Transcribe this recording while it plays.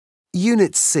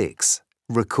Unit 6,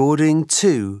 Recording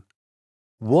 2.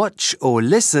 Watch or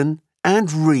listen and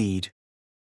read.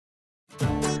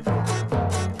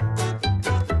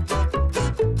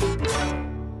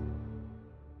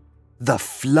 The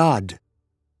flood.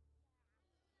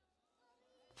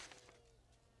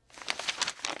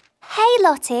 Hey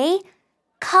Lottie,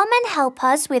 come and help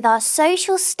us with our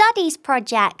social studies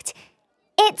project.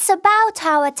 It's about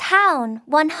our town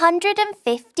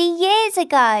 150 years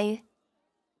ago.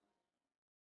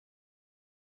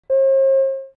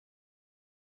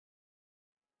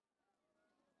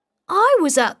 I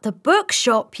was at the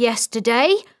bookshop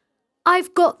yesterday.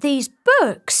 I've got these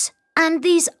books and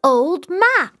these old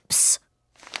maps.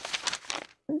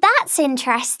 That's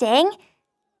interesting.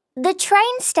 The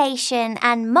train station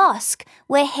and mosque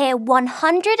were here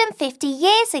 150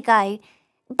 years ago,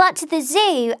 but the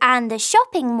zoo and the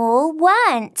shopping mall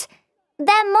weren't.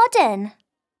 They're modern.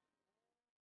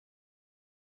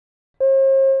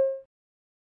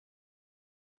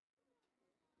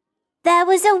 There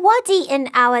was a wadi in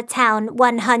our town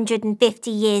 150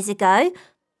 years ago.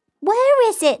 Where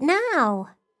is it now?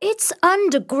 It's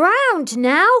underground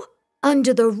now,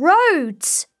 under the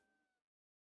roads.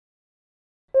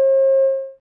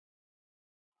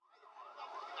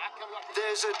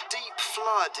 There's a deep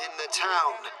flood in the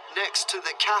town, next to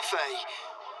the cafe.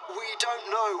 We don't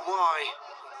know why.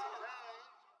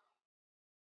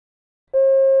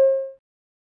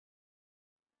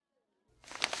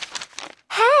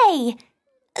 Hey,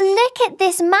 look at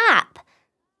this map.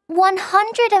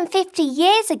 150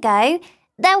 years ago,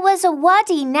 there was a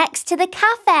wadi next to the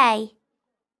cafe.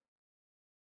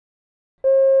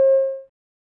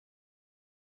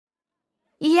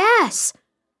 Yes,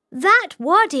 that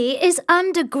wadi is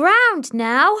underground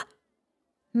now.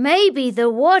 Maybe the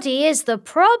wadi is the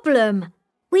problem.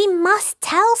 We must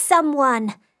tell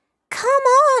someone. Come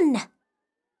on.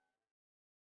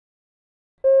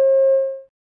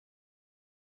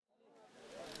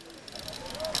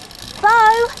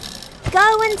 Bo,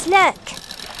 go and look.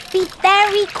 Be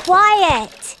very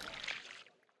quiet.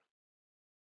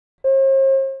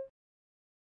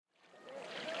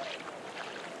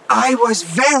 I was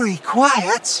very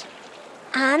quiet.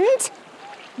 And?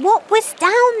 What was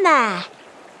down there?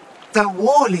 The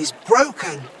wall is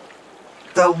broken.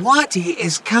 The wadi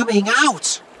is coming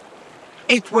out.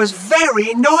 It was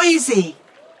very noisy.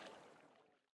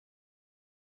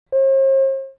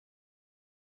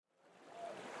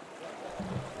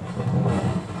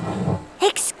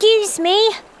 Excuse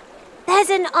me. There's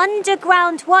an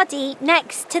underground wadi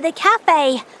next to the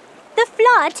cafe. The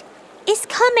flood is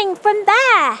coming from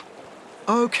there.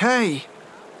 Okay,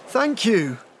 thank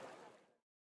you.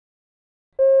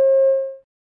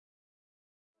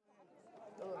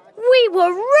 We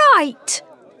were right.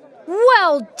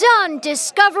 Well done,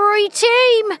 Discovery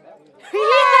Team.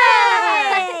 Yeah!